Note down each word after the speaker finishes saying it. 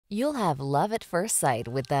You'll have love at first sight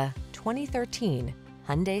with the 2013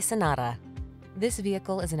 Hyundai Sonata. This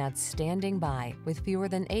vehicle is an outstanding buy with fewer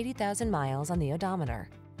than 80,000 miles on the odometer.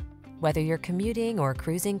 Whether you're commuting or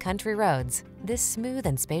cruising country roads, this smooth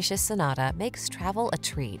and spacious Sonata makes travel a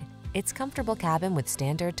treat. Its comfortable cabin with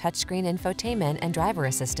standard touchscreen infotainment and driver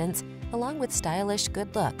assistance, along with stylish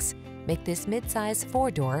good looks, make this midsize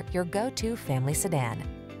four-door your go-to family sedan.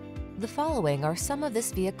 The following are some of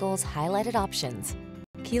this vehicle's highlighted options: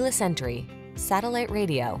 keyless entry, satellite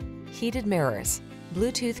radio, heated mirrors,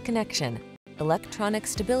 Bluetooth connection, electronic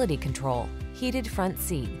stability control, heated front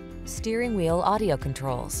seat, steering wheel audio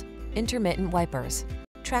controls, intermittent wipers,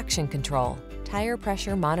 traction control, tire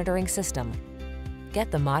pressure monitoring system.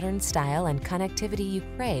 Get the modern style and connectivity you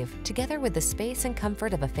crave together with the space and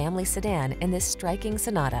comfort of a family sedan in this striking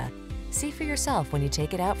Sonata. See for yourself when you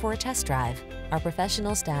take it out for a test drive. Our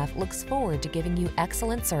professional staff looks forward to giving you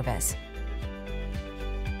excellent service.